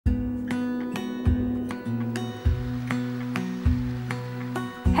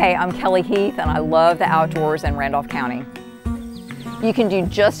Hey, I'm Kelly Heath and I love the outdoors in Randolph County. You can do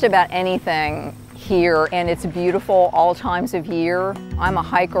just about anything here and it's beautiful all times of year. I'm a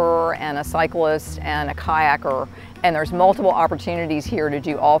hiker and a cyclist and a kayaker, and there's multiple opportunities here to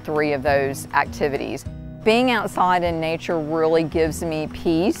do all three of those activities. Being outside in nature really gives me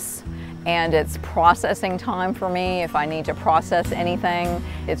peace, and it's processing time for me. If I need to process anything,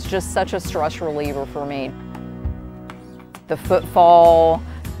 it's just such a stress reliever for me. The footfall,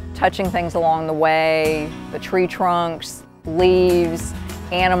 touching things along the way, the tree trunks, leaves,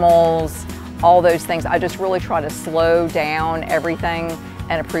 animals, all those things. I just really try to slow down everything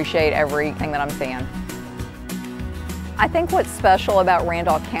and appreciate everything that I'm seeing. I think what's special about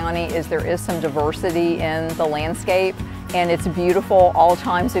Randolph County is there is some diversity in the landscape, and it's beautiful all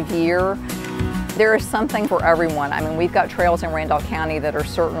times of year. There is something for everyone. I mean, we've got trails in Randolph County that are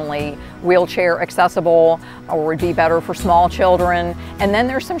certainly wheelchair accessible or would be better for small children. And then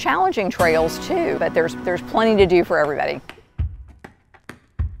there's some challenging trails too, but there's plenty to do for everybody.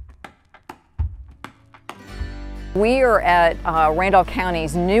 We are at Randolph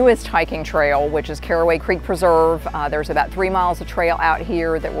County's newest hiking trail, which is Caraway Creek Preserve. There's about 3 miles of trail out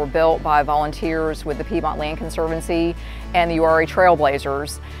here that were built by volunteers with the Piedmont Land Conservancy and the Uwharrie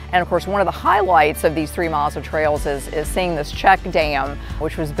Trailblazers. And of course, one of the highlights of these 3 miles of trails is seeing this check dam,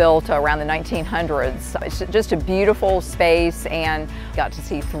 which was built around the 1900s. It's just a beautiful space, and got to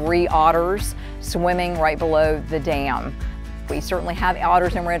see 3 otters swimming right below the dam. We certainly have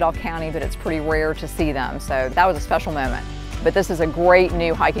otters in Randolph County, but it's pretty rare to see them, so that was a special moment. But this is a great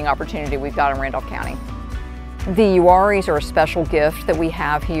new hiking opportunity we've got in Randolph County. The Uwharries are a special gift that we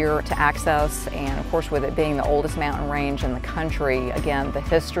have here to access, and of course with it being the oldest mountain range in the country, again, the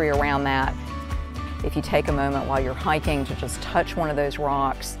history around that. If you take a moment while you're hiking to just touch one of those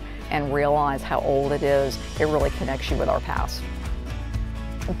rocks and realize how old it is, it really connects you with our past.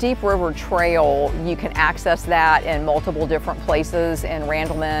 Deep River Trail, you can access that in multiple different places in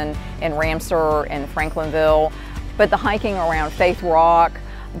Randleman, in Ramseur, in Franklinville. But the hiking around Faith Rock,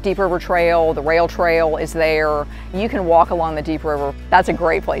 Deep River Trail, the rail trail is there. You can walk along the Deep River. That's a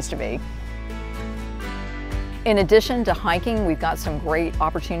great place to be. In addition to hiking, we've got some great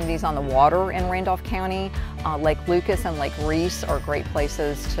opportunities on the water in Randolph County. Lake Lucas and Lake Reese are great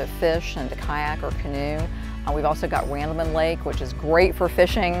places to fish and to kayak or canoe. We've also got Randleman Lake, which is great for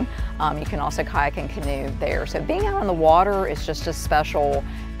fishing. You can also kayak and canoe there. So being out on the water is just as special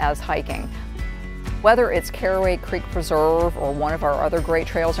as hiking. Whether it's Caraway Creek Preserve or one of our other great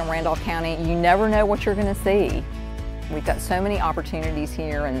trails in Randolph County, you never know what you're going to see. We've got so many opportunities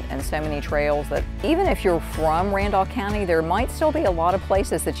here and so many trails that even if you're from Randolph County, there might still be a lot of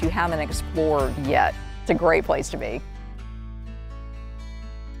places that you haven't explored yet. It's a great place to be.